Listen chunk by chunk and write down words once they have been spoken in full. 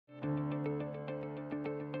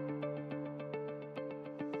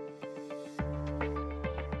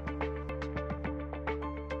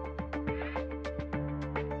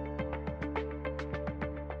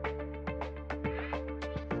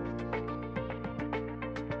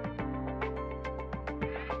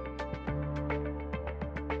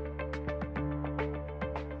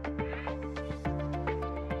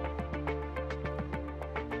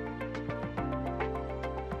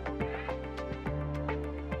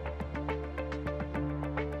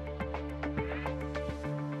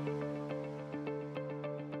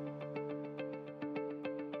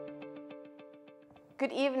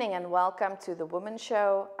Good evening and welcome to The Woman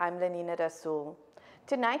Show. I'm Lenina Rassool.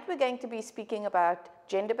 Tonight we're going to be speaking about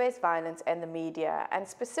gender-based violence and the media, and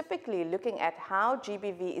specifically looking at how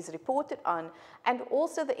GBV is reported on and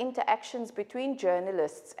also the interactions between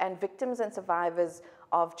journalists and victims and survivors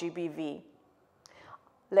of GBV.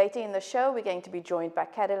 Later in the show, we're going to be joined by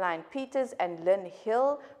Caroline Peters and Lynn,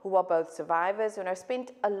 who are both survivors and have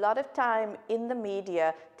spent a lot of time in the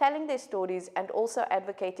media telling their stories and also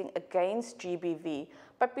advocating against GBV.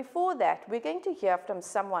 But before that, we're going to hear from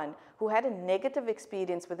someone who had a negative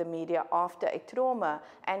experience with the media after a trauma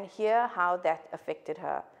and hear how that affected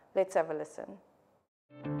her. Let's have a listen.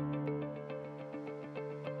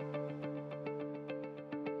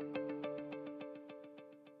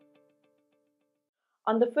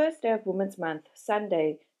 On the first day of Women's Month,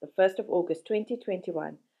 Sunday, the 1st of August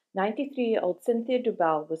 2021, 93-year-old Cynthia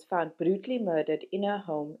Dubell was found brutally murdered in her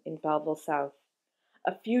home in Bellville South.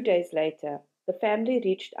 A few days later, the family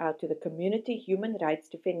reached out to the community human rights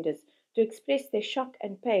defenders to express their shock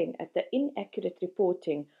and pain at the inaccurate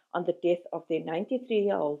reporting on the death of their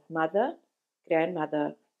 93-year-old mother,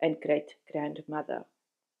 grandmother, and great-grandmother.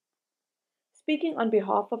 Speaking on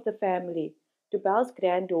behalf of the family, Dubell's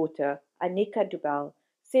granddaughter, Anika Dubell,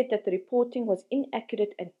 said that the reporting was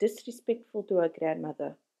inaccurate and disrespectful to her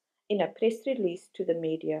grandmother. In a press release to the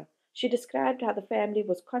media, she described how the family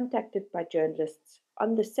was contacted by journalists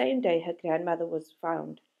on the same day her grandmother was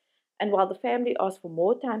found, and while the family asked for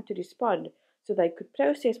more time to respond so they could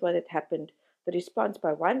process what had happened, the response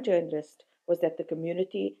by one journalist was that the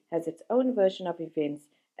community has its own version of events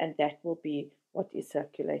and that will be what is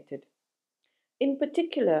circulated. In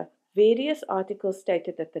particular, various articles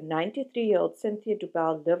stated that the 93-year-old Cynthia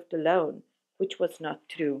Dubell lived alone, which was not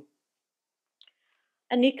true.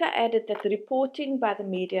 Anika added that the reporting by the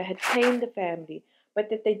media had pained the family, but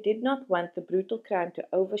that they did not want the brutal crime to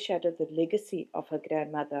overshadow the legacy of her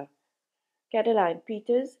grandmother. Caroline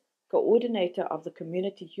Peters, coordinator of the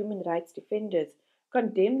Community Human Rights Defenders,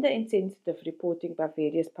 condemned the insensitive reporting by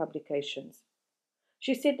various publications.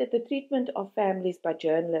 She said that the treatment of families by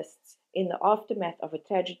journalists in the aftermath of a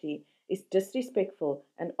tragedy is disrespectful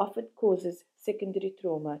and often causes secondary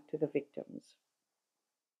trauma to the victims.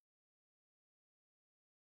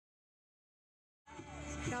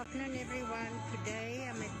 Good afternoon, everyone. Today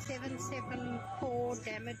I'm at 774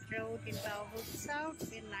 Dammit Road in Bellville South,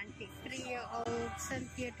 where 93-year-old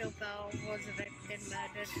Cynthia Dubell was raped and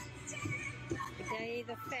murdered. Today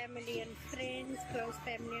the family and friends, close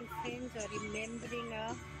family and friends, are remembering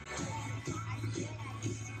her.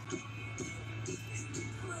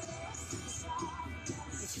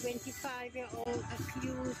 The 25-year-old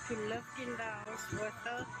accused who lived in the house with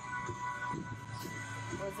her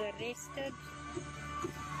was arrested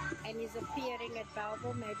and is appearing at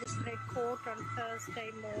Bellville Magistrate Court on Thursday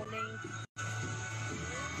morning.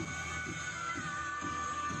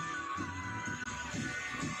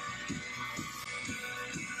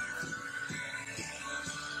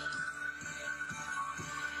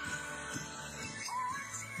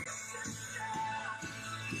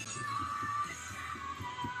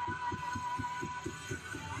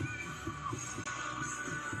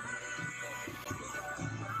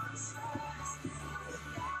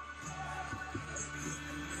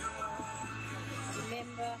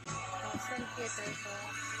 Remember Cynthia Dubell.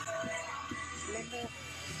 Remember,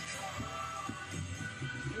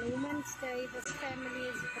 on Women's Day, this family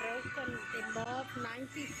is broken. Their mom,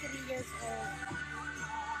 93 years old,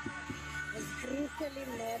 was brutally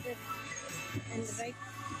murdered and raped.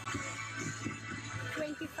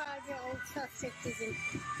 25-year-old suspect is in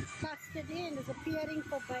custody and is appearing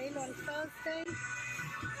for bail on Thursday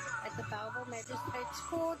at the Bellville Magistrates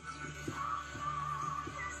Court.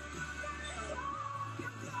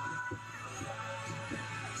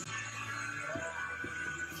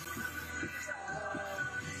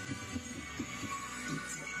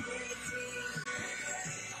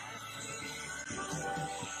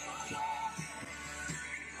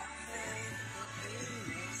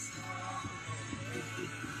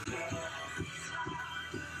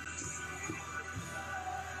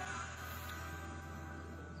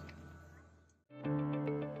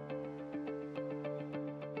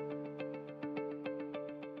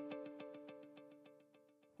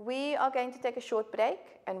 We are going to take a short break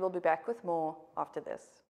and we'll be back with more after this.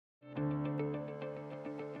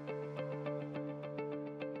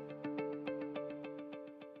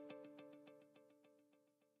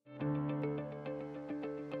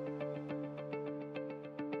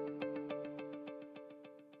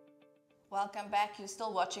 Welcome back. You're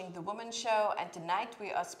still watching The Woman Show, and tonight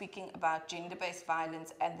we are speaking about gender-based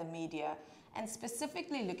violence and the media. and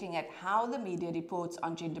specifically looking at how the media reports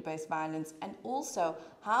on gender-based violence and also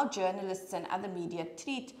how journalists and other media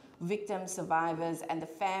treat victims, survivors, and the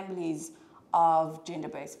families of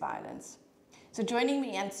gender-based violence. So joining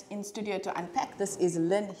me in studio to unpack this is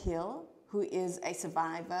Lynn Hill, who is a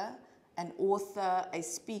survivor, an author, a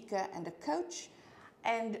speaker, and a coach,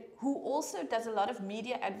 and who also does a lot of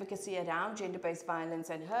media advocacy around gender-based violence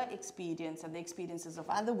and her experience and the experiences of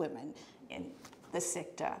other women in the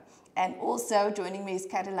sector. And also joining me is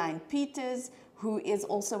Caroline Peters, who is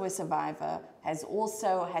also a survivor, has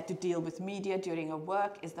also had to deal with media during her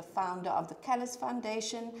work, is the founder of the Callus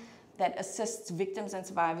Foundation that assists victims and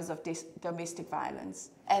survivors of domestic violence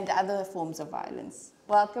and other forms of violence.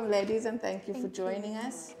 Welcome, ladies, and thank you for joining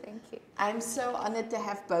us. Thank you. I'm so honored to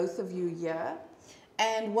have both of you here.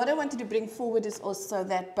 And what I wanted to bring forward is also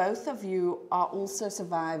that both of you are also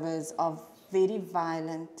survivors of very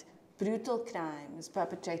violent, brutal crimes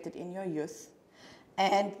perpetrated in your youth.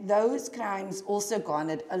 And those crimes also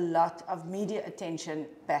garnered a lot of media attention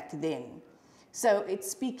back then. So it's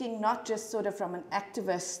speaking not just sort of from an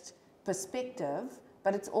activist perspective,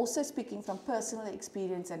 but it's also speaking from personal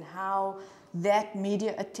experience and how that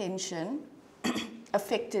media attention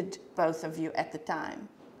affected both of you at the time.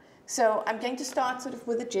 So I'm going to start sort of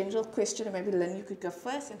with a general question, and maybe Lynn, you could go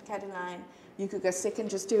first, and Caroline, you could go second,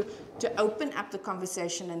 just to open up the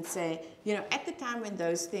conversation and say, you know, at the time when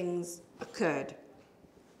those things occurred,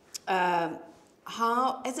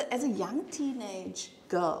 how, as a young teenage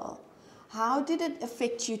girl, how did it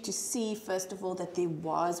affect you to see, first of all, that there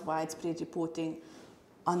was widespread reporting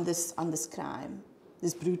on this crime,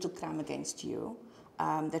 this brutal crime against you?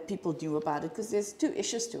 That people knew about it, because there's two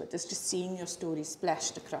issues to it. There's just seeing your story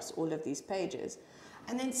splashed across all of these pages.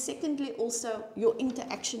 And then secondly, also your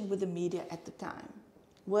interaction with the media at the time.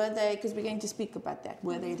 Were they, because we're going to speak about that,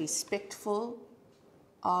 were they respectful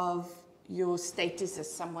of your status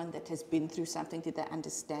as someone that has been through something? Did they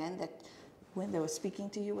understand that when they were speaking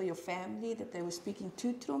to you or your family, that they were speaking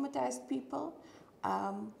to traumatized people?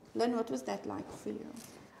 Lynn, what was that like for you?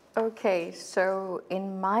 Okay, so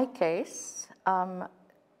in my case,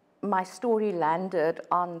 my story landed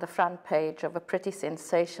on the front page of a pretty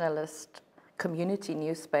sensationalist community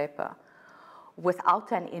newspaper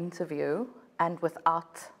without an interview and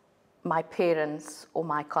without my parents or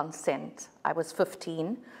my consent. I was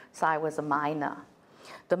 15, so I was a minor.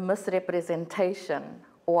 The misrepresentation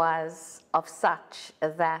was of such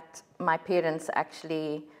that my parents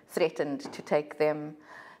actually threatened to take them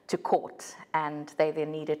to court, and they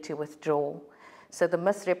then needed to withdraw. So the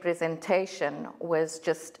misrepresentation was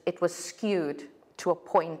just, it was skewed to a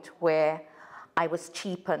point where I was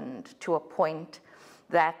cheapened, to a point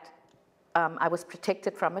that I was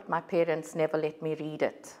protected from it. My parents never let me read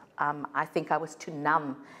it. I think I was too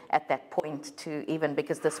numb at that point to even,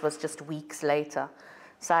 because this was just weeks later.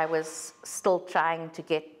 So I was still trying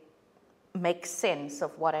to make sense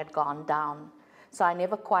of what had gone down. So I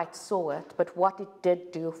never quite saw it, but what it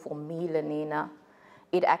did do for me, Lenina,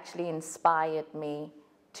 it actually inspired me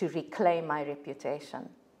to reclaim my reputation.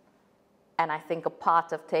 And I think a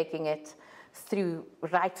part of taking it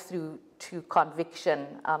right through to conviction,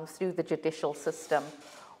 through the judicial system,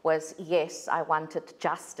 was, yes, I wanted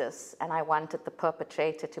justice and I wanted the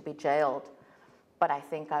perpetrator to be jailed, but I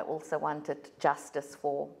think I also wanted justice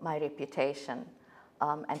for my reputation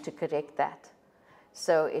and to correct that.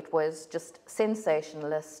 So it was just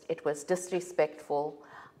sensationalist, it was disrespectful,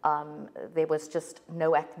 there was just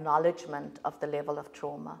no acknowledgement of the level of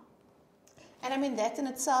trauma. And I mean, that in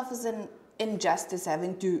itself is an injustice,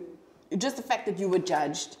 having to, just the fact that you were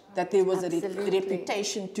judged, that there was a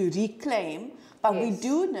reputation to reclaim. But yes, we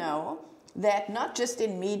do know that not just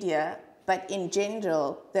in media, but in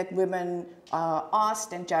general, that women are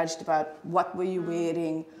asked and judged about what were you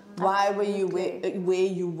wearing, why were you where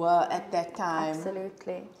you were at that time.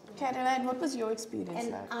 Absolutely. Caroline, what was your experience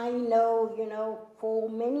and like? I know, you know, for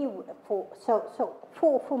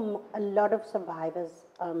a lot of survivors,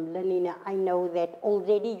 Lenina, I know that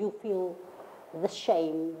already you feel the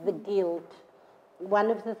shame, the guilt.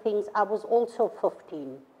 One of the things, I was also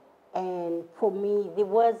 15, and for me, there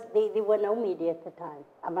were no media at the time.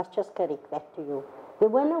 I must just correct that to you. There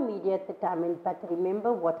were no media at the time, but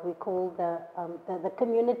remember what we call the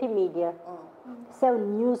community media. So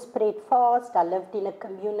news spread fast. I lived in a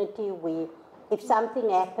community where if something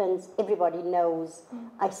happens, everybody knows.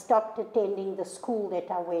 I stopped attending the school that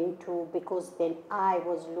I went to because then I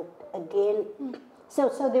was looked again. So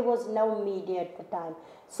there was no media at the time.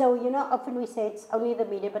 So, you know, often we say it's only the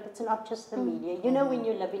media, but it's not just the media. You know, when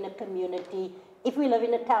you live in a community, if we live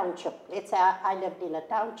in a township, let's say I lived in a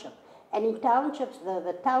township, And in townships,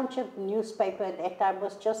 the township newspaper at that time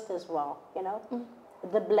was just as well, you know.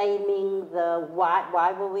 The blaming, the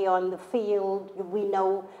why were we on the field? We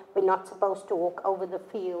know we're not supposed to walk over the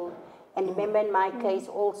field. And remember in my case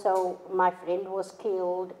also, my friend was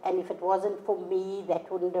killed, and if it wasn't for me,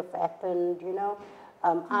 that wouldn't have happened, you know.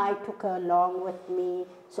 I took her along with me.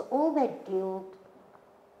 So all that guilt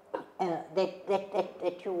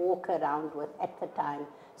that you walk around with at the time.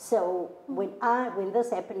 So when this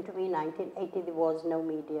happened to me in 1980, there was no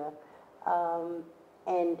media.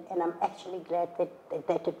 And I'm actually glad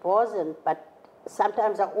that it wasn't, but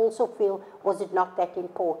sometimes I also feel, was it not that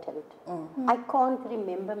important? I can't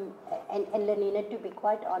remember, and Lenina, to be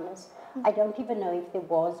quite honest, I don't even know if there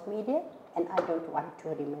was media, and I don't want to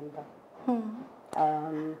remember.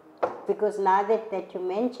 Because now that you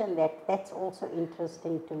mention that, that's also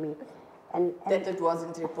interesting to me. And that it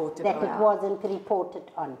wasn't reported that on. it wasn't reported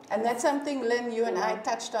on. And that's something, Lynn, you and I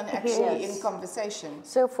touched on actually in conversation.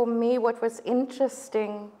 So for me, what was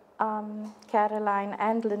interesting, Caroline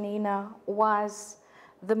and Lenina, was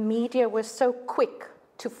the media was so quick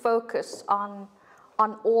to focus on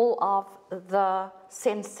all of the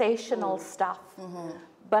sensational stuff,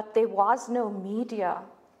 but there was no media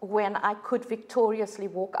when I could victoriously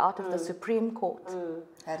walk out of the Supreme Court.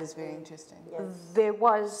 That is very interesting. Yes. There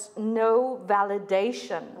was no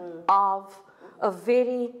validation of a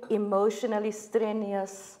very emotionally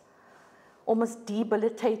strenuous, almost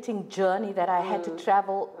debilitating journey that I had to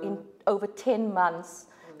travel in over 10 months.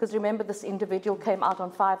 Because remember, this individual came out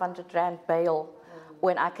on 500 Rand bail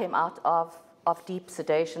when I came out of deep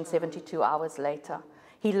sedation 72 hours later.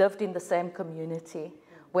 He lived in the same community.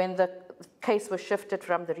 When the case was shifted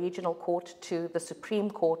from the regional court to the Supreme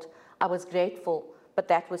Court, I was grateful, but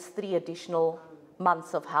that was 3 additional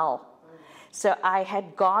months of hell. So I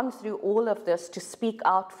had gone through all of this to speak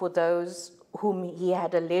out for those whom he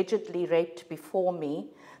had allegedly raped before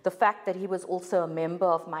me. The fact that he was also a member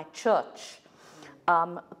of my church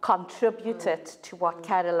contributed to what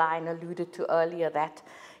Caroline alluded to earlier, that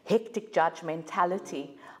hectic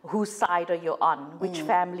judgmentality. Whose side are you on? Which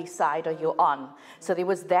family side are you on? So there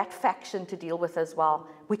was that faction to deal with as well,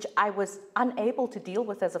 which I was unable to deal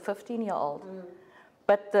with as a 15-year-old.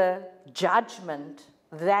 But the judgment,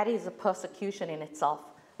 that is a persecution in itself.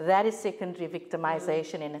 That is secondary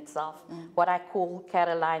victimization in itself. What I call,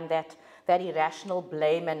 Caroline, that irrational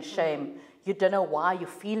blame and shame. You don't know why you're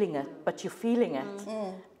feeling it, but you're feeling it.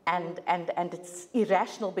 And it's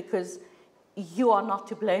irrational because you are not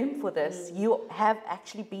to blame for this. You have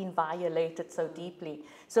actually been violated so deeply.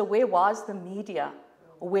 So where was the media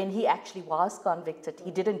when he actually was convicted?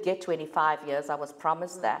 He didn't get 25 years. I was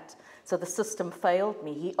promised that. So the system failed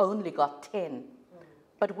me. He only got 10.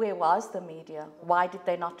 But where was the media? Why did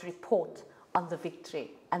they not report on the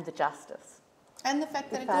victory and the justice? And the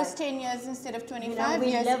fact that it was 10 years instead of 25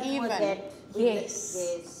 years even.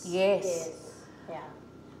 Yes. Yeah.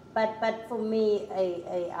 But for me,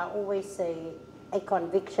 I always say a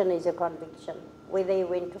conviction is a conviction, whether you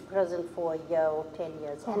went to prison for a year or 10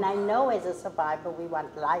 years. And I know as a survivor we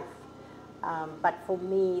want life, but for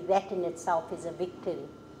me that in itself is a victory.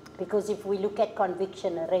 Because if we look at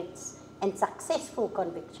conviction rates and successful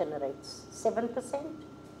conviction rates, 7%.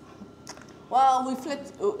 Well,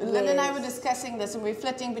 Lynn and I were discussing this, and we're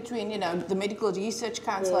flitting between, the Medical Research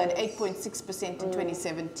Council at 8.6% in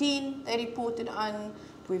 2017, they reported on.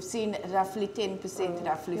 We've seen roughly 10%,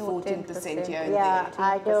 roughly 14% here and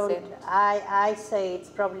there. I say it's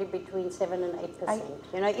probably between 7 and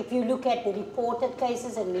 8%. If you look at the reported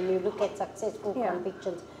cases and then you look at successful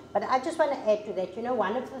convictions. But I just want to add to that,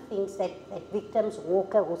 one of the things that victims or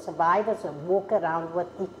survivors walk around with,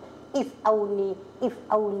 if only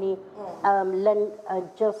Lynn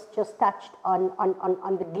just touched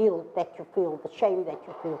on the guilt that you feel, the shame that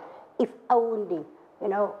you feel. If only,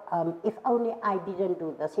 if only I didn't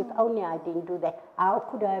do this, if only I didn't do that, how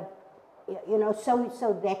could I have,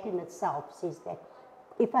 so that in itself says that.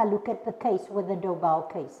 If I look at the case with the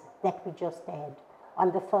Dobal case that we just had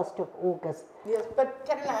on the 1st of August. Yes, but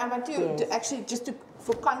Caroline, I want you to actually,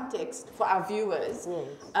 for context, for our viewers,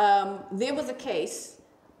 there was a case,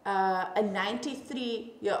 a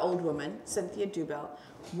 93-year-old woman, Cynthia Dubel,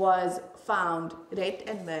 was found raped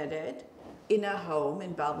and murdered in her home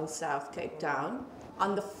in Bellville South, Cape Town,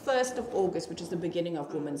 on the 1st of August, which is the beginning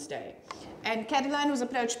of Women's Day. And Caroline was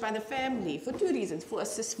approached by the family for 2 reasons, for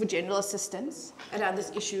general assistance around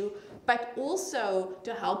this issue, but also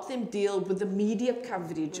to help them deal with the media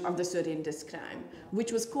coverage of this horrendous crime,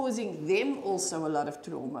 which was causing them also a lot of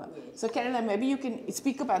trauma. So Caroline, maybe you can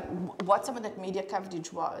speak about what some of that media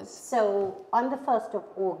coverage was. So on the 1st of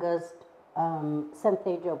August,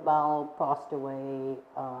 Cynthia Jobal passed away,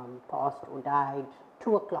 passed or died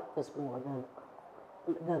 2 o'clock this morning.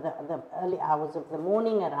 The early hours of the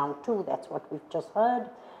morning, around 2, that's what we've just heard.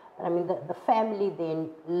 But I mean, the family then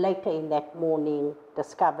later in that morning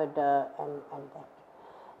discovered her and that.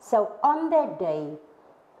 So on that day,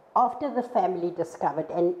 after the family discovered,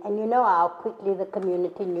 and you know how quickly the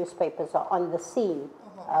community newspapers are on the scene.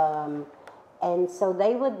 And so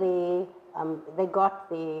they were there, they got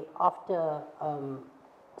there after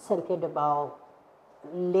Cynthia Debal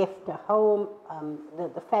left her home.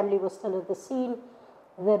 The family was still at the scene.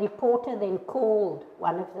 The reporter then called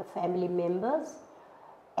one of the family members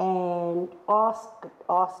and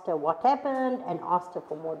asked her what happened and asked her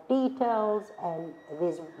for more details, and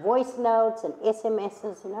there's voice notes and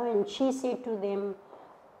SMSs, you know, and she said to them,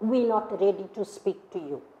 we're not ready to speak to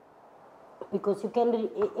you. Because you can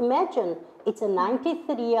imagine, it's a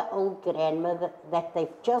 93-year-old grandmother that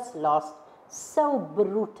they've just lost so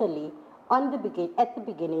brutally at the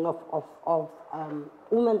beginning of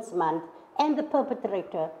Women's Month, and the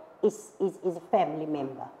perpetrator is a family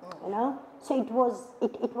member, you know. So it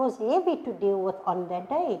was heavy to deal with on that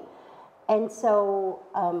day. And so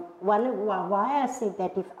why I said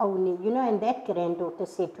that, if only, you know, and that granddaughter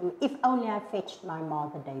said to me, if only I fetched my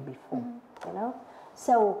mom the day before, you know.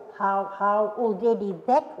 So how already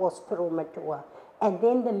that was trauma to her. And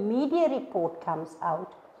then the media report comes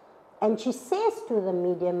out, and she says to the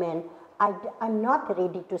media man, I'm not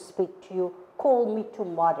ready to speak to you, call me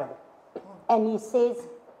tomorrow. And he says,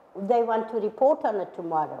 they want to report on it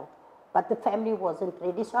tomorrow. But the family wasn't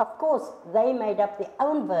ready. So, of course, they made up their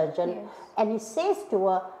own version. Yes. And he says to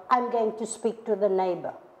her, I'm going to speak to the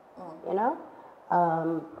neighbor, you know.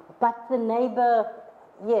 But the neighbor,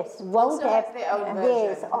 yes, won't have their own version.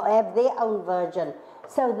 Yes, have their own version.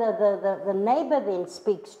 So the neighbor then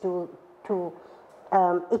speaks to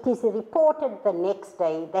it is reported the next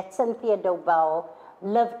day that Cynthia Dobell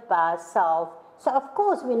lived by herself. So, of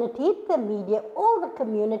course, when it hit the media, all the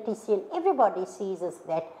community see and everybody sees is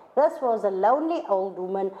that this was a lonely old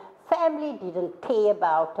woman, family didn't care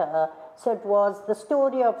about her. So it was the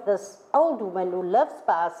story of this old woman who lives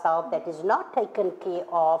by herself, that is not taken care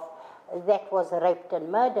of, that was raped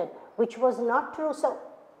and murdered, which was not true. So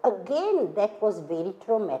again, that was very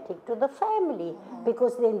traumatic to the family,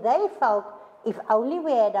 because then they felt, if only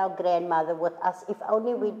we had our grandmother with us, if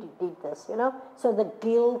only we did this, you know. So the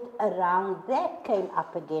guilt around that came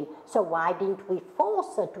up again. So why didn't we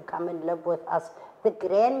force her to come and live with us? The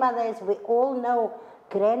grandmother, as we all know,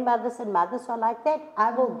 grandmothers and mothers are like that.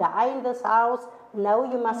 I will die in this house. No,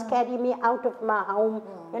 you must carry me out of my home.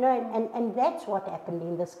 You know, and that's what happened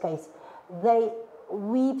in this case.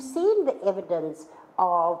 We've seen the evidence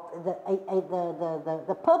of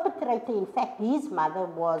the perpetrator. In fact, his mother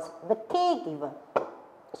was the caregiver.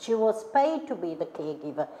 She was paid to be the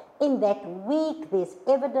caregiver. In that week, there's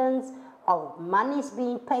evidence of monies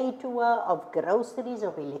being paid to her, of groceries,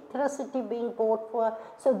 of electricity being bought for her.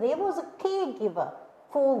 So there was a caregiver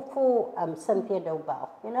for Cynthia Dobell,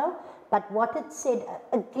 you know. But what it said,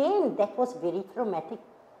 again, that was very traumatic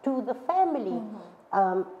to the family.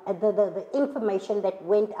 The information that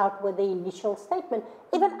went out with the initial statement.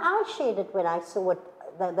 Even I shared it when I saw it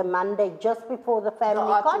the Monday just before the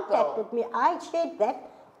family contacted me. I shared that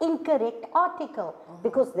incorrect article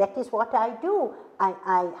because that is what I do. I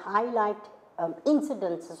highlight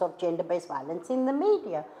incidences of gender-based violence in the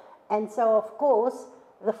media. And so, of course,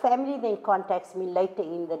 the family then contacts me later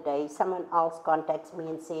in the day. Someone else contacts me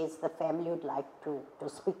and says the family would like to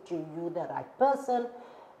speak to you, the right person.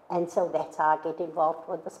 And so that's how I get involved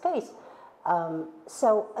with this case.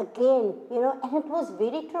 So again, you know, and it was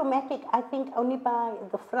very traumatic. I think only by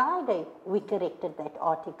the Friday we corrected that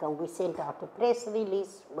article. We sent out a press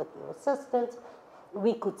release with your assistance.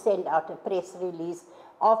 We could send out a press release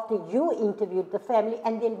after you interviewed the family,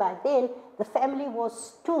 and then by then the family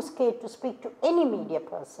was too scared to speak to any media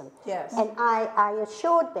person. Yes. And I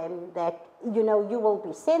assured them that, you know, you will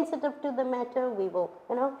be sensitive to the matter. We will,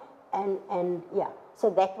 you know, and yeah. So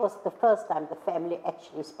that was the first time the family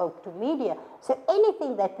actually spoke to media. So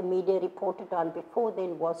anything that the media reported on before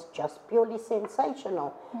then was just purely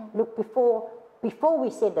sensational. Look, before we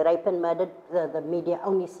said rape and murdered, the media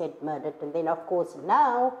only said murdered. And then, of course,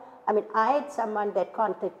 now, I mean, I had someone that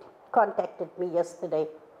contacted me yesterday.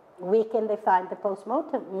 Where can they find the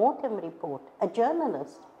post-mortem report? A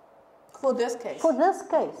journalist. For this case? For this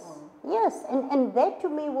case, yes. And that to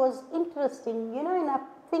me was interesting, you know, and I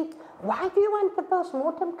think, why do you want the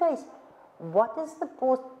post-mortem case? What is the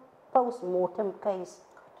post-mortem case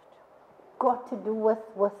got to do with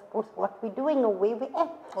what we're doing or where we're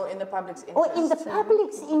at? Or in the public's interest. Or in the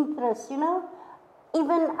public's interest, you know.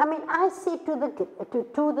 even, I mean, I say to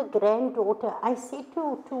the granddaughter, I said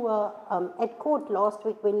at court last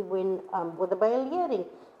week when with the bail hearing,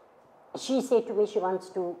 she said to me she wants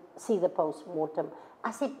to see the post-mortem.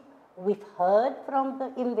 I said, we've heard from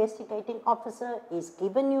the investigating officer, he's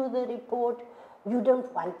given you the report. You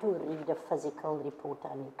don't want to read a physical report,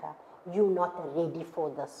 Annika. You're not ready for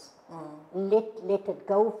this. Let it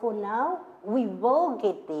go for now. We will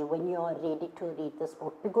get there when you are ready to read this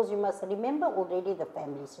book, because you must remember already the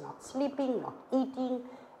family's not sleeping, not eating,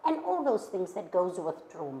 and all those things that goes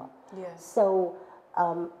with trauma. Yes. So,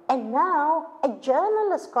 and now a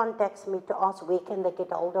journalist contacts me to ask where can they get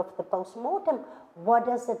hold of the post-mortem. What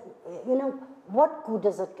does it, what good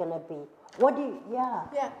is it going to be? What do you, Yeah,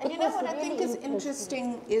 and what I think is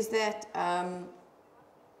interesting is that,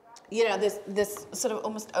 there's this sort of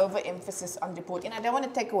almost overemphasis on reporting. And I don't want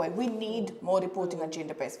to take away, we need more reporting on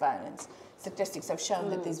gender-based violence. Statistics have shown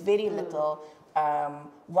that there's very little.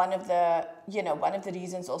 One of the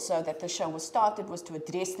reasons also that the show was started was to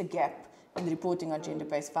address the gap in reporting on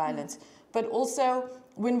gender-based violence. But also,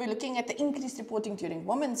 when we're looking at the increased reporting during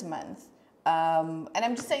Women's Month, and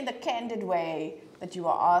I'm just saying the candid way that you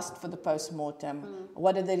are asked for the post-mortem,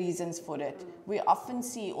 what are the reasons for it? We often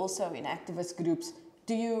see also in activist groups,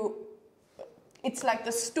 it's like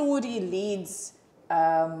the story leads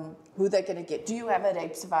who they're going to get. Do you have a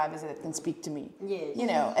rape survivor that can speak to me? Yes.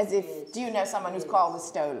 As if, do you know someone whose car was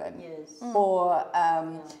stolen? Yes. Or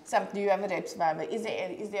do you have a rape survivor? Is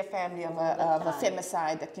there a family of a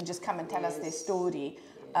femicide that can just come and tell us their story?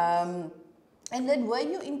 And then were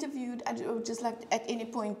you interviewed just like at any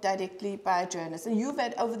point directly by a journalist? And you've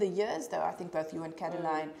had over the years, though, I think both you and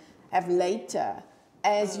Caroline have later,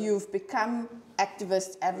 as you've become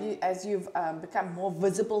activists, as you've become more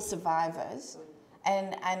visible survivors,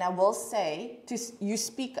 and I will say, you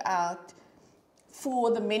speak out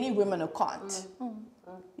for the many women who can't.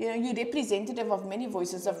 You're representative of many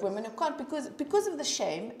voices of women who can't because of the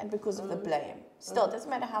shame and because of the blame. Still, it doesn't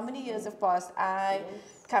matter how many years have passed, I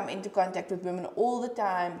come into contact with women all the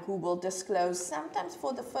time who will disclose, sometimes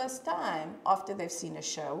for the first time after they've seen a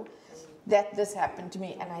show, that this happened to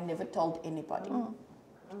me and I never told anybody.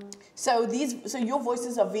 So your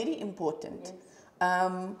voices are very important.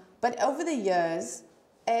 But over the years,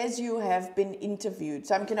 as you have been interviewed,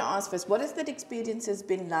 so I'm going to ask first, what has that experience has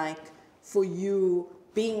been like for you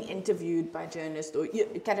being interviewed by journalists? Or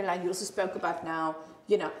Caroline, you also spoke about now,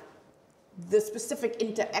 the specific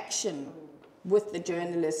interaction with the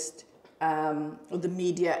journalist or the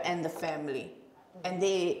media and the family and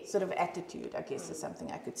their sort of attitude, I guess is something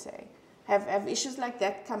I could say. Have issues like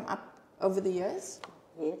that come up over the years?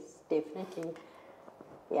 Yes, definitely.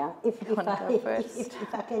 Yeah, if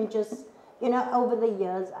I can just, over the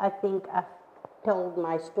years, I think I've told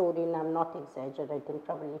my story, and I'm not exaggerating,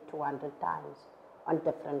 probably 200 times on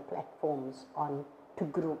different platforms, to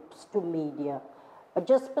groups, to media. But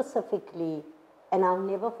just specifically, and I'll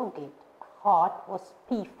never forget, heart was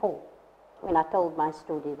P4 when I told my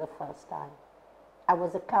story the first time. I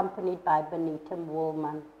was accompanied by Benita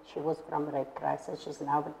Woolman. She was from Red Crisis. She's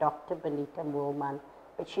now a doctor, Benita Woolman,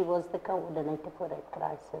 but she was the coordinator for Red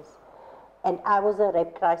Crisis. And I was a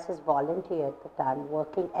Red Crisis volunteer at the time,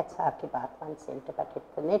 working at Saki Batman Center, but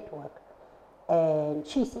at the network. And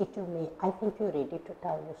she said to me, I think you're ready to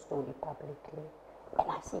tell your story publicly. And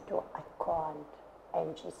I said to her, I can't.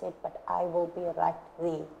 And she said, but I will be right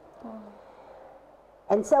there.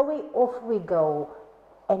 And so off we go.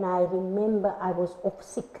 And I remember I was off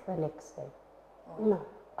sick the next day. No,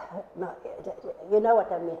 you know what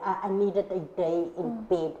I mean? I needed a day in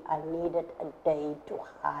bed. I needed a day to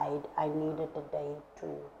hide. I needed a day to...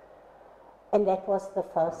 And that was the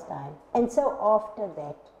first time. And so after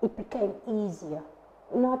that, it became easier.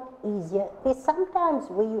 Not easier. There's sometimes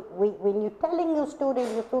when you're telling your story,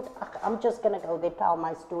 you thought, I'm just going to go there, tell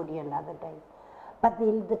my story another day. But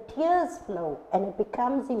then the tears flow and it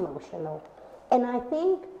becomes emotional. And I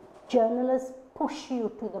think journalists push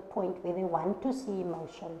you to the point where they want to see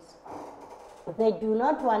emotions. They do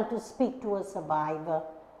not want to speak to a survivor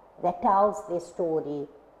that tells their story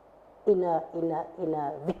in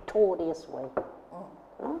a victorious way.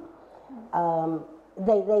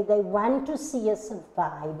 They want to see a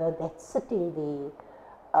survivor that's sitting there,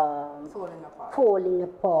 falling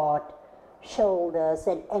apart, shoulders,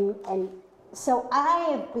 and so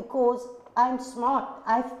because I'm smart,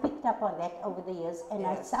 I've picked up on that over the years, and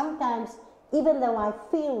I sometimes, even though I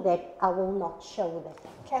feel that, I will not show that.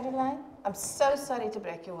 Caroline, I'm so sorry to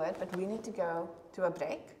break your word, but we need to go to a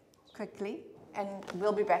break quickly, and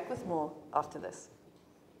we'll be back with more after this.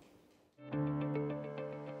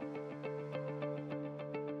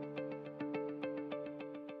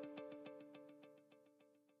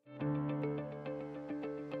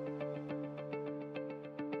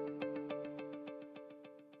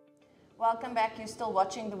 Welcome back. You're still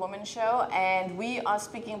watching The Woman Show, and we are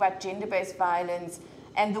speaking about gender-based violence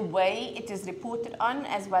and the way it is reported on,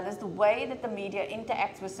 as well as the way that the media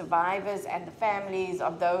interacts with survivors and the families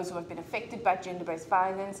of those who have been affected by gender-based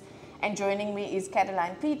violence. And joining me is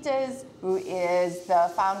Caroline Peters, who is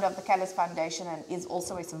the founder of the Callus Foundation and is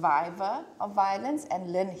also a survivor of violence,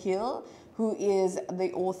 and Lynn Hill, who is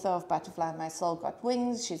the author of Butterfly My Soul Got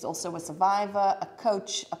Wings. She's also a survivor, a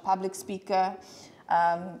coach, a public speaker.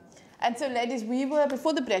 And so, ladies,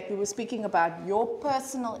 before the break, we were speaking about your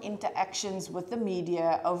personal interactions with the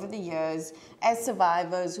media over the years as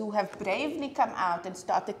survivors who have bravely come out and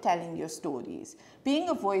started telling your stories. Being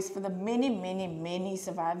a voice for the many, many, many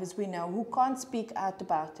survivors we know who can't speak out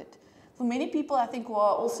about it. For many people, I think, who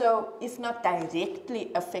are also, if not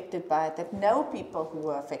directly affected by it, that know people who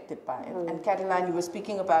were affected by it. And Caroline, you were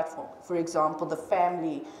speaking about, for example, the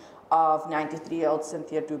family of 93-year-old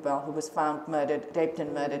Cynthia Dubel, who was found raped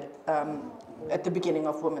and murdered at the beginning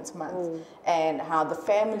of Women's Month, and how the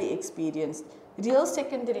family experienced real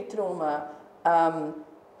secondary trauma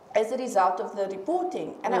as a result of the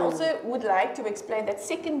reporting. And I also would like to explain that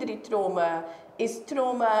secondary trauma is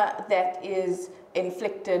trauma that is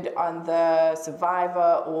inflicted on the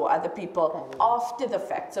survivor or other people after the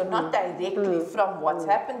fact, so not directly from what's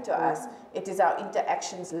happened to us. It is our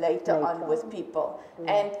interactions later on with people.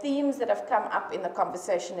 And themes that have come up in the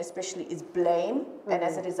conversation especially is blame, and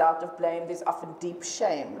as a result of blame there's often deep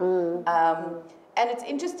shame. And it's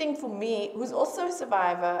interesting for me, who's also a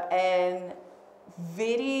survivor and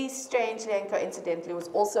very strangely and coincidentally was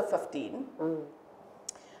also 15,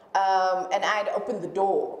 and I had opened the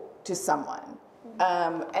door to someone.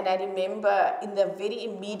 And I remember in the very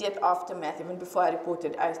immediate aftermath, even before I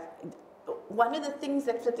reported, one of the things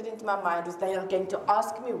that flitted into my mind was they are going to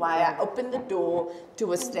ask me why I opened the door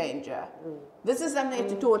to a stranger. This is something I had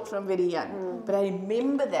to taught from very young. But I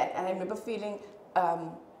remember that, and I remember feeling,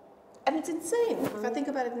 and it's insane if I think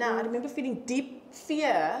about it now, I remember feeling deep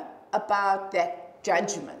fear about that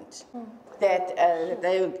judgment. That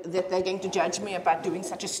they're going to judge me about doing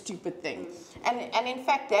such a stupid thing. And in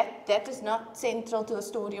fact, that is not central to the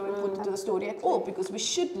story or important to the story at all, because we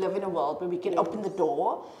should live in a world where we can open the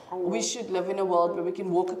door. We should live in a world where we can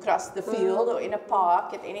walk across the field or in a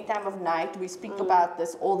park at any time of night. We speak about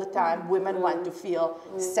this all the time. Women want to feel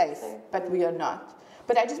safe, but we are not.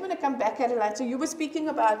 But I just want to come back, Caroline. So you were speaking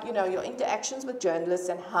about, your interactions with journalists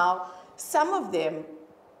and how some of them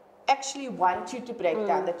actually want you to break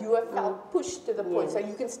down, that you have felt pushed to the point. So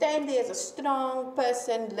you can stand there as a strong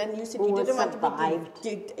person. Lynn, you said you didn't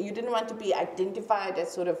want to be identified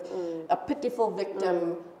as sort of a pitiful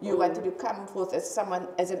victim. You wanted to come forth as someone,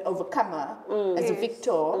 as an overcomer, as a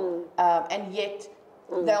victor, and yet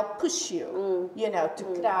they'll push you, to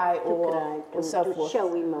cry or so forth. To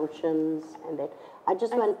show emotions and that. I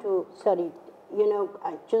just want to,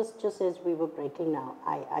 just as we were breaking now,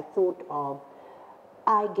 I thought of,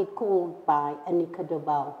 I get called by Anika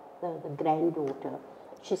Dobal, the granddaughter.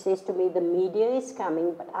 She says to me, the media is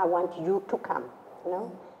coming, but I want you to come,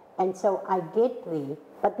 And so I get there,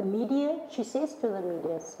 but the media, she says to the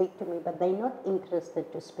media, speak to me, but they're not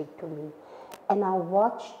interested to speak to me. And I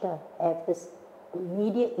watched her have this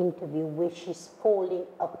media interview where she's falling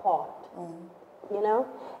apart,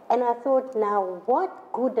 And I thought, now, what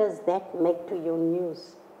good does that make to your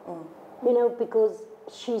news? Because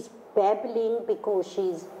she's babbling, because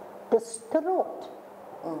she's distraught.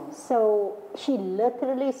 So she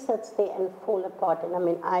literally sits there and falls apart. And I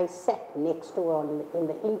mean, I sat next to her in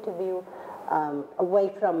the interview, away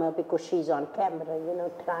from her because she's on camera,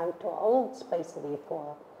 trying to hold space there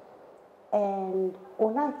for her. And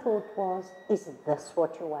all I thought was, is this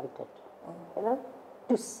what you wanted?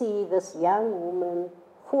 To see this young woman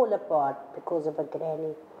fall apart because of a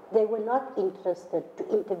granny. They were not interested to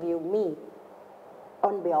interview me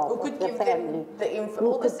on behalf of the family.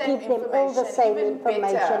 Who could give them all the same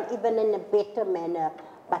information, even in a better manner,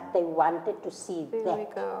 but they wanted to see that. There we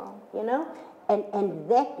go. And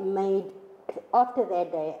that made, after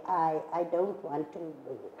that day, I don't want to,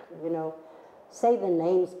 say the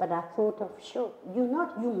names, but I thought of, sure, you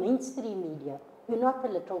mainstream media. You're not a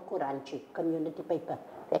little Kuranchi community paper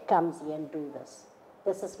that comes here and do this.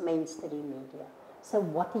 This is mainstream media. So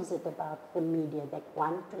what is it about the media that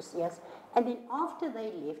want to see us? And then after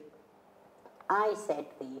they left, I sat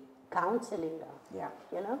there counseling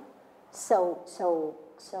her. So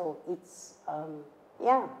it's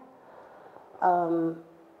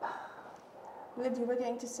Lynn, you were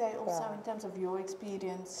going to say also in terms of your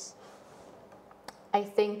experience. I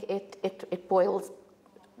think it boils.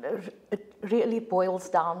 really boils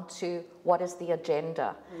down to what is the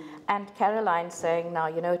agenda. And Caroline saying now,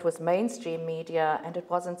 you know, it was mainstream media and it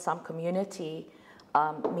wasn't some community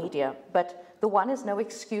media, but the one is no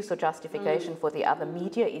excuse or justification for the other.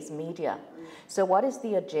 Media is media. So what is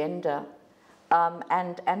the agenda?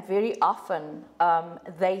 And very often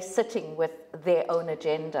they sitting with their own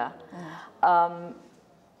agenda.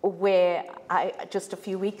 Where just a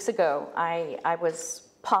few weeks ago, I was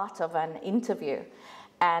part of an interview,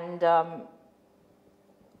 and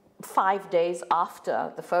 5 days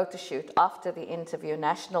after the photo shoot, after the interview,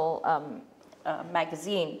 National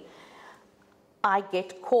magazine, I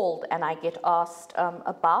get called and I get asked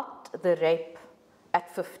about the rape at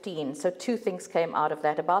 15. So two things came out of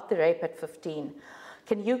that, about the rape at 15.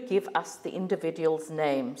 Can you give us the individual's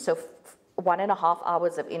name? So 1.5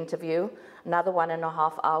 hours of interview, another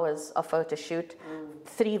 1.5 hours of photo shoot,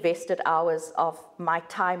 3 vested hours of my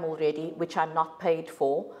time already, which I'm not paid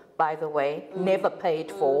for, by the way, never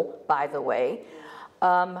paid for, by the way.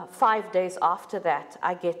 5 days after that,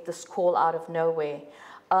 I get this call out of nowhere.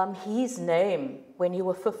 His name, when you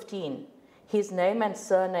were 15, his name and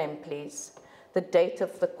surname, please. The date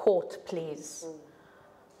of the court, please.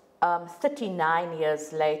 39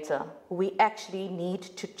 years later, we actually need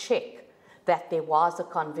to check that there was a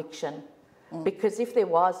conviction. Because if there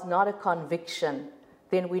was not a conviction,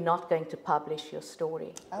 then we're not going to publish your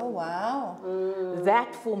story. Oh, wow.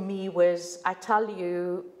 That for me was, I tell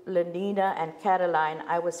you, Lenina and Caroline,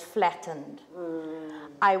 I was flattened.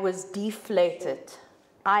 I was deflated.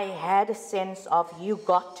 I had a sense of, you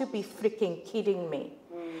got to be freaking kidding me.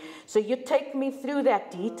 So you take me through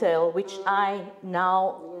that detail, which I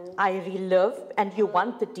relive, and you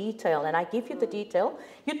want the detail, and I give you the detail.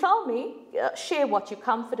 You tell me, share what you're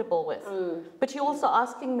comfortable with. But you're also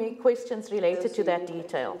asking me questions related to that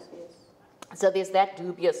detail. So there's that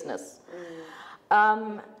dubiousness.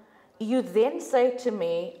 You then say to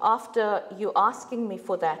me, after you asking me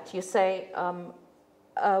for that, you say,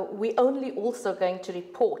 we're only also going to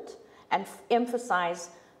report and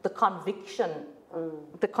emphasize the conviction,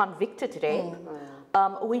 the convicted rape.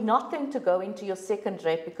 We're not going to go into your second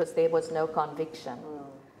rape because there was no conviction.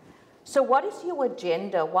 So what is your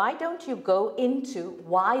agenda? Why don't you go into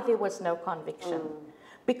why there was no conviction?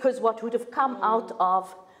 Because what would have come out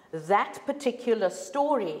of that particular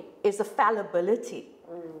story is a fallibility,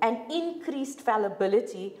 an increased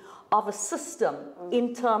fallibility of a system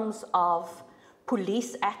in terms of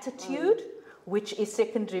police attitude, which is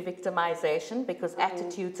secondary victimization, because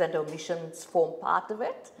attitudes and omissions form part of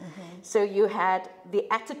it. So you had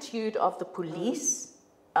the attitude of the police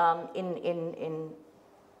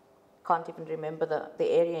can't even remember the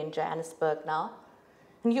area in Johannesburg now.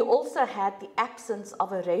 And you also had the absence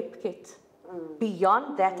of a rape kit.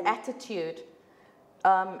 Beyond that attitude,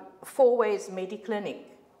 Fourways Mediclinic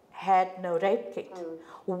had no rape kit.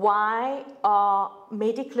 Why are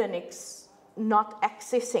Mediclinics not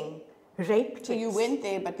accessing rape kits? So you went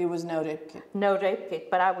there, but there was no rape kit? No rape kit,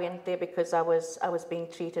 but I went there because I was being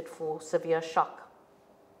treated for severe shock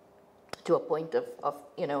to a point of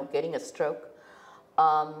you know, getting a stroke.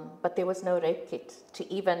 But there was no rape kit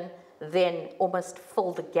to even then almost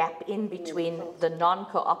fill the gap in between the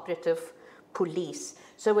non-cooperative police.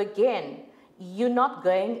 So again, you're not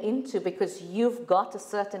going into, because you've got a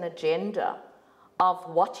certain agenda of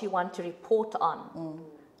what you want to report on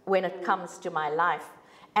when it comes to my life.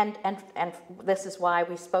 And this is why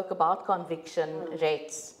we spoke about conviction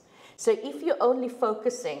rates. So if you're only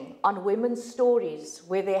focusing on women's stories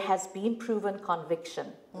where there has been proven conviction,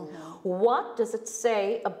 what does it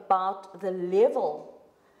say about the level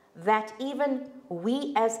that even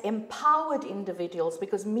we as empowered individuals,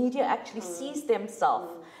 because media actually sees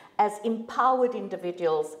themselves as empowered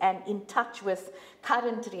individuals and in touch with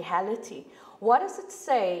current reality, what does it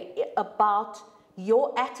say about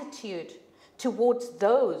your attitude towards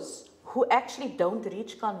those who actually don't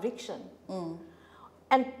reach conviction?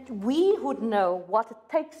 And we would know what it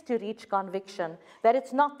takes to reach conviction, that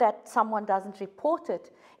it's not that someone doesn't report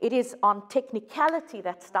it, it is on technicality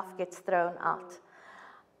that stuff gets thrown out.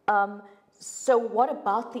 So what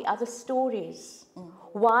about the other stories?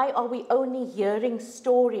 Why are we only hearing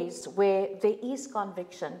stories where there is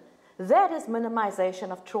conviction? That is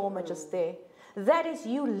minimization of trauma just there. That is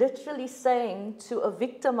you literally saying to a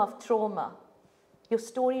victim of trauma, your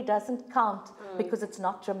story doesn't count because it's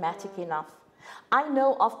not dramatic enough. I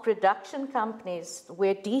know of production companies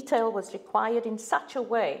where detail was required in such a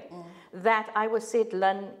way that I was said,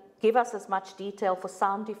 Lynn, give us as much detail for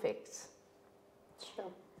sound effects.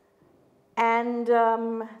 Sure. And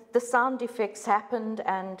the sound effects happened,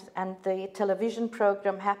 and the television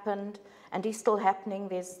program happened, and is still happening.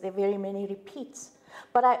 There are very many repeats.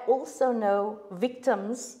 But I also know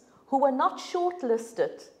victims who were not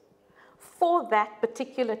shortlisted for that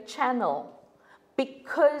particular channel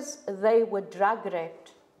because they were drug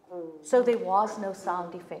raped. So there was no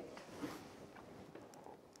sound effect.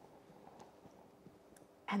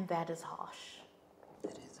 And that is harsh.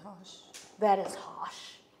 That is harsh. That is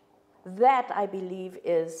harsh. That, I believe,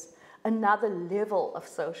 is another level of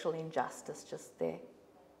social injustice just there.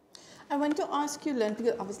 I want to ask you, Lynn,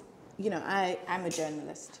 because obviously, you know, I'm a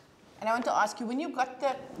journalist. And I want to ask you, when you got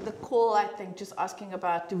the call, I think, just asking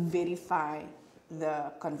about to verify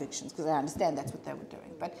the convictions, because I understand that's what they were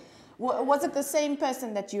doing. But was it the same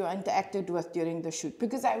person that you interacted with during the shoot?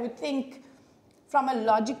 Because I would think from a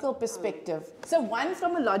logical perspective, so one,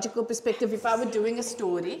 from a logical perspective, if I were doing a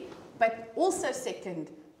story, but also second,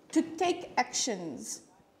 to take actions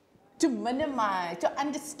to minimize, to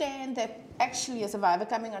understand that actually a survivor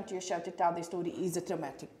coming onto your show to tell their story is a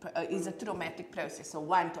traumatic process. So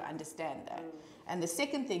one, to understand that. And the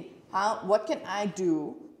second thing, what can I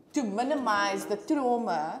do to minimize the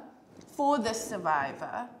trauma for the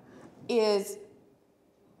survivor is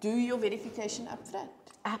do your verification up front.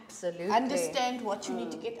 Absolutely. Understand what you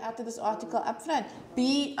need to get out of this article up front.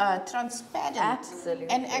 Be transparent. Absolutely.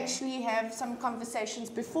 And actually have some conversations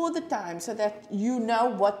before the time so that you know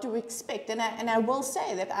what to expect. And I will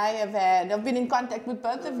say that I've been in contact with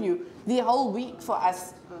both of you the whole week for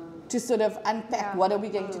us to sort of unpack what are we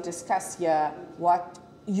going to discuss here, what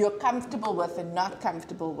you're comfortable with and not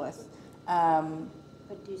comfortable with.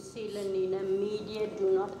 But you see, Lenina, media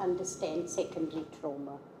do not understand secondary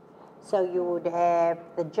trauma. So you would have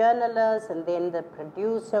the journalist and then the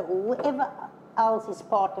producer, whoever else is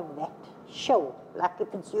part of that show. Like if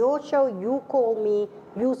it's your show, you call me,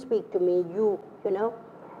 you speak to me, you know.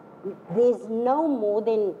 There's no more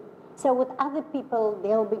than, so with other people,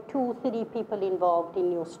 there'll be 2, 3 people involved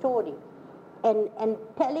in your story. And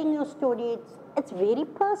telling your story, it's very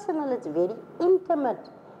personal, it's very intimate.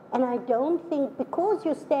 And I don't think, because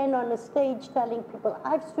you stand on a stage telling people,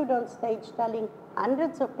 I've stood on stage telling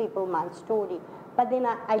hundreds of people my story, but then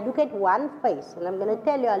I look at one face, and I'm going to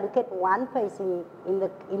tell you, I look at one face in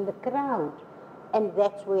the crowd, and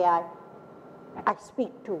that's where I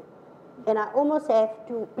speak to. And I almost have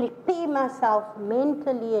to prepare myself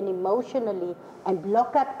mentally and emotionally and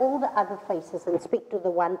block out all the other faces and speak to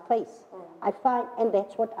the one face. I find, and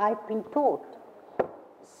that's what I've been taught.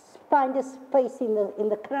 Find a space in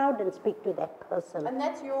the crowd and speak to that person. And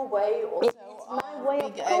that's your way also it's my way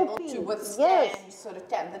of being able coping. to withstand sort of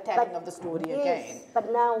the telling of the story yes, again.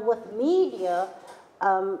 But now with media,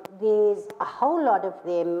 there's a whole lot of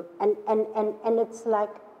them, and it's like,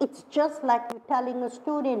 it's just like you're telling a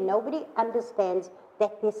story and nobody understands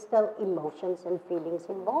that there's still emotions and feelings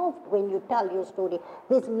involved when you tell your story.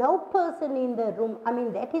 There's no person in the room. I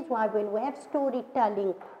mean, that is why when we have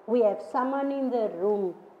storytelling, we have someone in the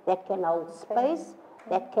room that can hold space,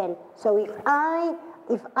 that can, so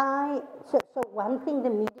so one thing the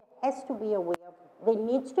media has to be aware of, there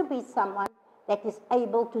needs to be someone that is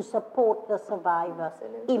able to support the survivor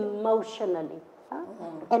emotionally.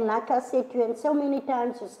 And like I said to you, and so many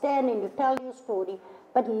times you stand and you tell your story,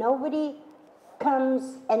 but nobody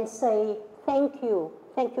comes and say, thank you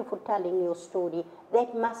for telling your story.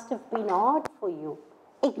 That must have been hard for you.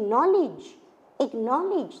 Acknowledge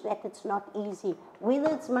that it's not easy, whether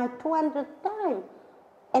it's my 200th time.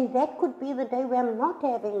 And that could be the day where I'm not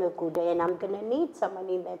having a good day and I'm going to need someone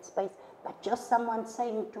in that space, but just someone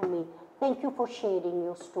saying to me, thank you for sharing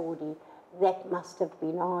your story. That must have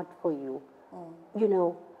been hard for you. You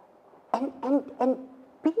know, and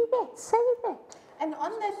be that, say that. And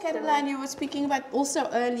on that, Caroline, you were speaking about also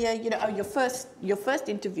earlier, you know, your first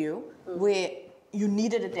interview where you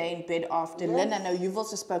needed a day in bed after. Yes. Lynn, I know you've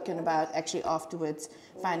also spoken about actually afterwards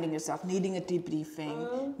finding yourself needing a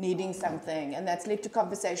debriefing, needing something, and that's led to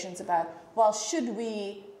conversations about, well, should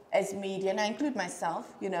we as media, and I include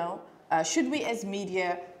myself, you know, should we as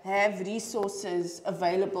media have resources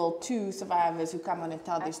available to survivors who come on and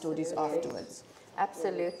tell their stories afterwards?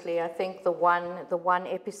 Absolutely. I think the one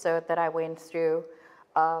episode that I went through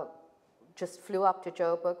just flew up to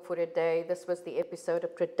Joburg for a day. This was the episode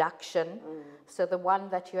of production. So the one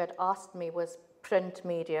that you had asked me was print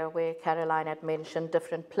media, where Caroline had mentioned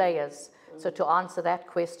different players. So to answer that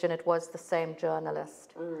question, it was the same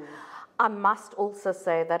journalist. I must also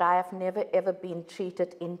say that I have never ever been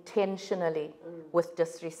treated intentionally with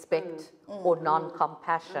disrespect or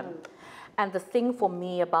non-compassion. And the thing for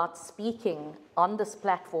me about speaking on this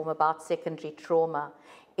platform about secondary trauma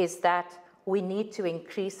is that we need to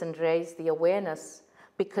increase and raise the awareness,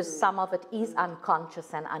 because some of it is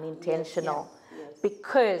unconscious and unintentional.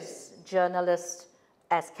 Because journalists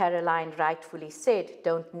as Caroline rightfully said,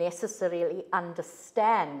 don't necessarily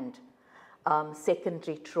understand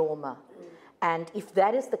secondary trauma. And if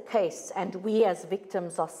that is the case, and we as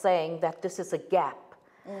victims are saying that this is a gap,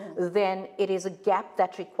 then it is a gap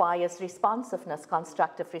that requires responsiveness,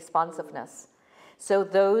 constructive responsiveness. So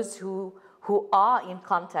those who are in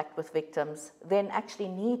contact with victims then actually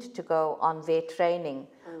need to go on their training.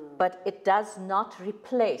 But it does not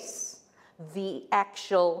replace the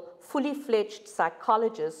actual fully fledged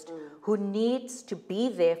psychologist who needs to be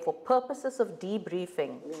there for purposes of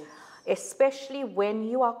debriefing, especially when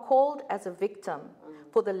you are called as a victim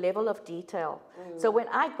for the level of detail. So when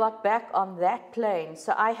I got back on that plane,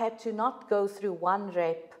 so I had to not go through one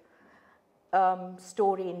rape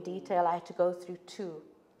story in detail, I had to go through two.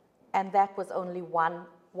 And that was only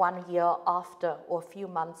one year after, or a few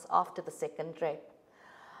months after the second rape.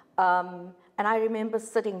 And I remember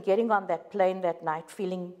getting on that plane that night,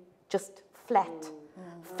 feeling just flat,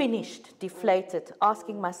 finished, deflated,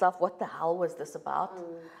 asking myself, what the hell was this about?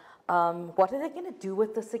 What are they going to do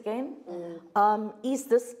with this again? Is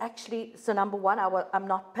this actually, so number one, I'm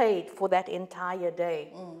not paid for that entire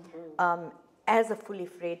day as a fully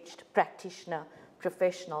fledged practitioner,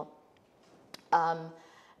 professional.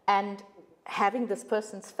 And having this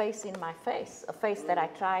person's face in my face, a face that I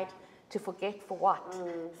tried to forget for what,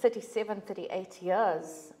 37, 38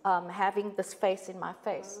 years, having this face in my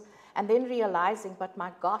face. And then realizing, but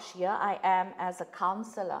my gosh, here I am as a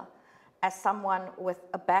counselor, as someone with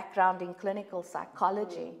a background in clinical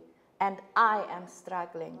psychology, and I am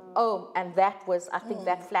struggling. Oh, and that was, I think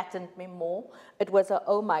that flattened me more. It was a,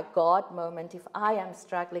 oh my God moment, if I am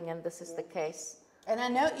struggling and this is the case. And I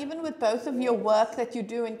know even with both of your work that you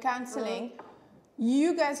do in counseling,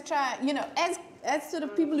 you guys try, you know, as sort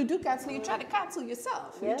of people who do counseling, you try to counsel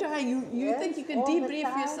yourself. You try, you think you can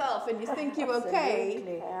debrief yourself and you think you're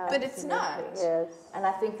okay, but it's not. Yes. And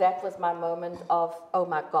I think that was my moment of, oh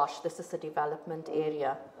my gosh, this is a development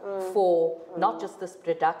area for not just this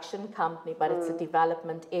production company, but it's a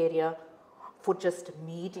development area for just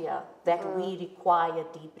media that we require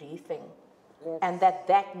debriefing. Yes. And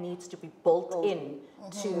that needs to be built in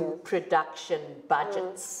to production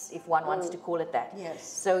budgets, if one wants to call it that. Yes.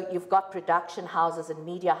 So you've got production houses and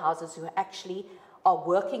media houses who actually are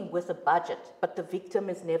working with a budget, but the victim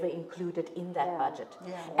is never included in that budget.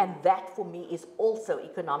 And that for me is also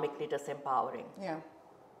economically disempowering.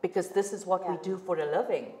 Because this is what we do for a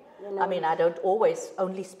living. You know, I mean, I don't always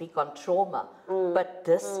only speak on trauma, but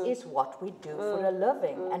this is what we do for a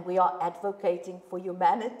living, and we are advocating for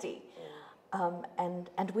humanity.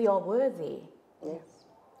 And we are worthy. Yes.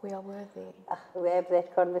 We are worthy. We have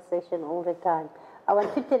that conversation all the time. I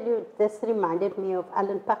want to tell you, this reminded me of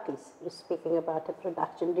Alan Pakis. You're speaking about a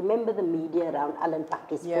production. Remember the media around Alan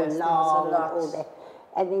Pakis for long and all that.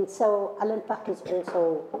 And then so Alan Pakis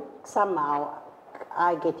also, somehow,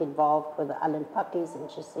 I get involved with Alan Pakis,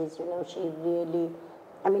 and she says, you know, she really,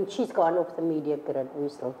 I mean, she's gone off the media grid. We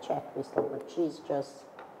still chat, but she's just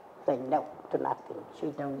saying no to nothing. She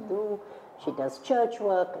don't do. She does church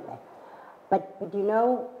work and that. But you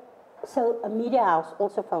know, so a media house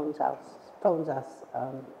also phones us,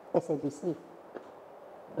 SABC.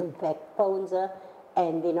 In fact, phones her,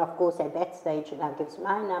 and then of course at that stage, now gives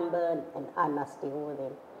my number, and I must deal with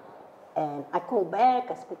him. And I call back,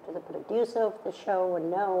 I speak to the producer of the show, and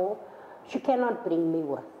no, she cannot bring me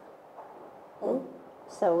with.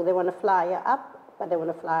 So they want to fly her up, but they want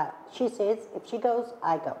to fly her. She says, if she goes,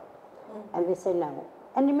 I go. And they say no.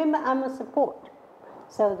 And remember, I'm a support.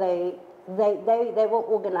 So they will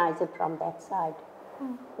organize it from that side.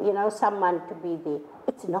 You know, someone to be there.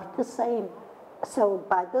 It's not the same. So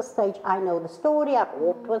by this stage, I know the story. I've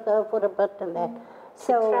walked with her for a bit and that.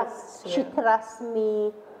 So she trusts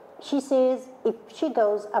me. She says, if she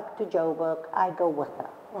goes up to Joburg, I go with her.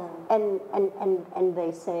 And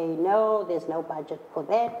they say, no, there's no budget for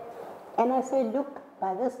that. And I say, look,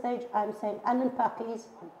 by this stage, I'm saying Alan Pakis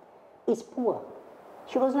is poor.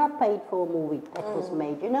 She was not paid for a movie that was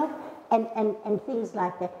made, you know, and things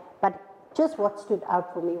like that. But just what stood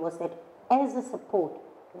out for me was that as a support,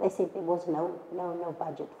 they said there was no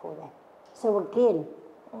budget for that. So again,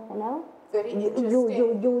 you know, very interesting.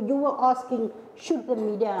 You were asking, should the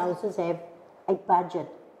media houses have a budget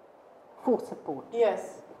for support?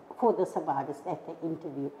 Yes. For the survivors that they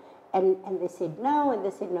interview. And they said no, and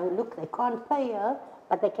they said no, look, they can't pay her,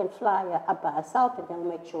 but they can fly her up by herself and they'll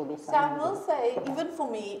make sure there's So I will say, even for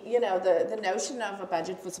me, you know, the notion of a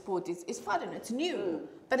budget for support is fun and it's new,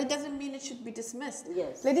 but it doesn't mean it should be dismissed.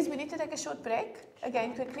 Yes. Ladies, we need to take a short break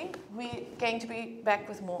again quickly. We're going to be back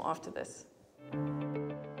with more after this.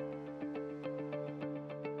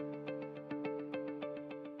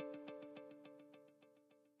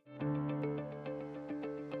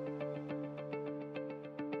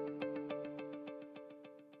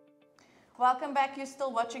 welcome back. You're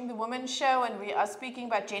still watching The Womxn Show, and we are speaking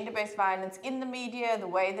about gender-based violence in the media, the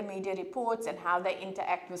way the media reports and how they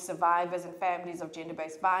interact with survivors and families of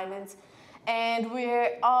gender-based violence. And we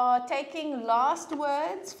are taking last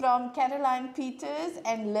words from Caroline Peters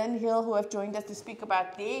and Lynn Hill, who have joined us to speak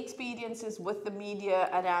about their experiences with the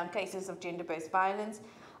media around cases of gender-based violence.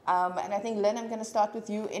 And I think, Lynn, I'm going to start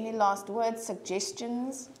with you. Any last words,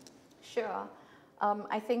 suggestions? Sure.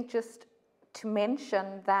 I think just to mention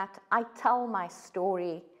that I tell my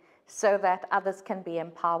story so that others can be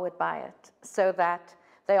empowered by it, so that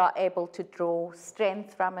they are able to draw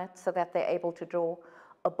strength from it, so that they're able to draw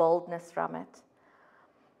a boldness from it.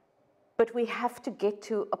 But we have to get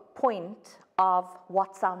to a point of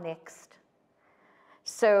what's our next.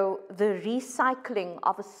 So the recycling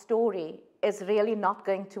of a story is really not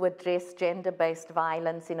going to address gender-based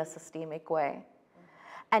violence in a systemic way.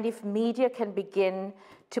 And if media can begin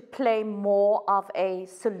to play more of a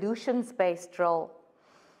solutions-based role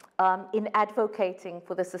in advocating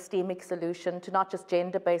for the systemic solution to not just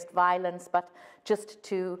gender-based violence, but just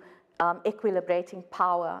to equilibrating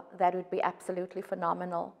power, that would be absolutely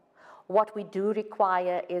phenomenal. What we do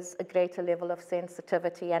require is a greater level of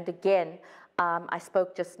sensitivity. And again, I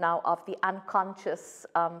spoke just now of the unconscious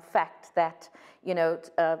fact that, you know,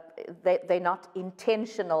 they're not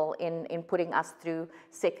intentional in putting us through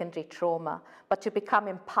secondary trauma, but to become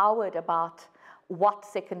empowered about what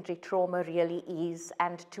secondary trauma really is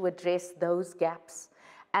and to address those gaps.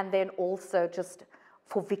 And then also just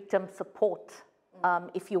for victim support.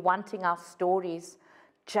 If you're wanting our stories,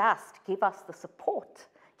 just give us the support.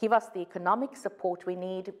 Give us the economic support we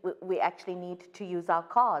need. We actually need to use our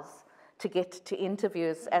cars to get to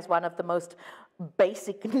interviews as one of the most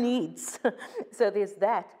basic needs. So there's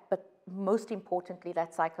that, but most importantly,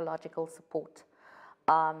 that psychological support.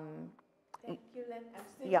 Thank you, Lynn.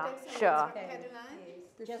 Yeah, sure.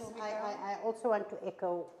 Just, I also want to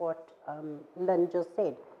echo what Lynn just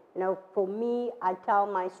said. You know, for me, I tell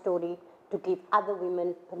my story to give other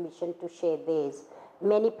women permission to share theirs.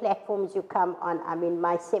 Many platforms you come on, I mean,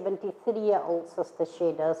 my 73-year-old sister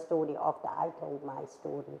shared her story after I told my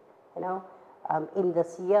story, you know, in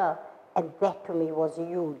this year, and that to me was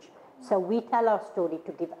huge. So we tell our story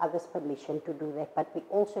to give others permission to do that, but we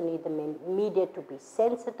also need the media to be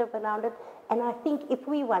sensitive around it. And I think if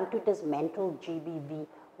we want to dismantle GBV,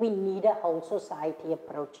 we need a whole society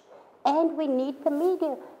approach. And we need the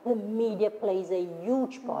media. The media plays a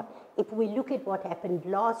huge part. If we look at what happened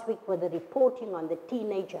last week with the reporting on the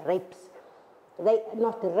teenage rapes,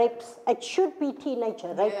 not rapes, it should be teenage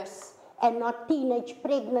rapes and not teenage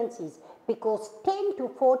pregnancies, because 10 to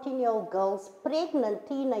 14-year-old girls pregnant,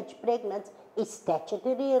 teenage pregnant, is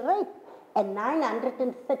statutory rape, and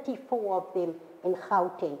 934 of them in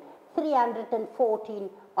Gauteng, 314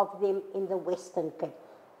 of them in the Western Cape.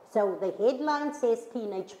 So the headline says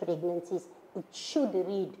teenage pregnancies, it should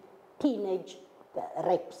read teenage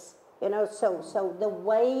rapes. You know, so the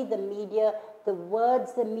way the media, the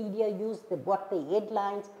words the media use, what the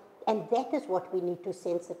headlines, and that is what we need to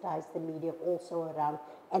sensitize the media also around.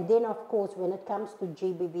 And then, of course, when it comes to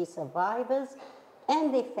GBV survivors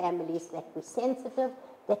and their families, that we're sensitive,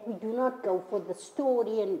 that we do not go for the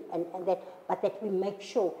story and that, but that we make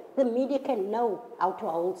sure the media can know how to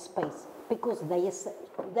hold space, because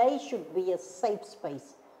they should be a safe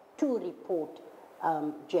space to report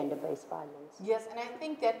gender-based violence. Yes, and I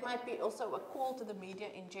think that might be also a call to the media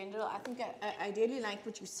in general. I think I really like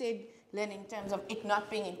what you said, Lynn, in terms of it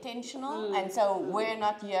not being intentional. And so we're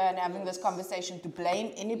not here and having this conversation to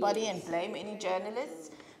blame anybody and blame any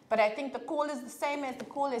journalists. But I think the call is the same as the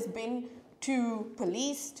call has been to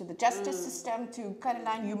police, to the justice system, to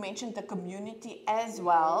Caroline, you mentioned the community as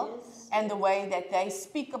well, and the way that they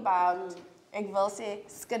speak about, ek wil sê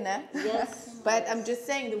skinne. Yes. But I'm just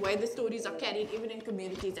saying the way the stories are carried, even in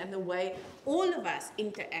communities, and the way all of us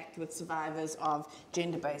interact with survivors of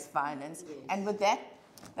gender-based violence. Yes. And with that,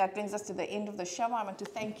 that brings us to the end of the show. I want to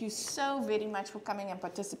thank you so very much for coming and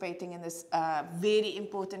participating in this very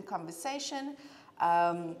important conversation.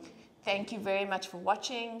 Thank you very much for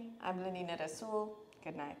watching. I'm Lenina Rassool.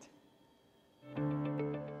 Good night.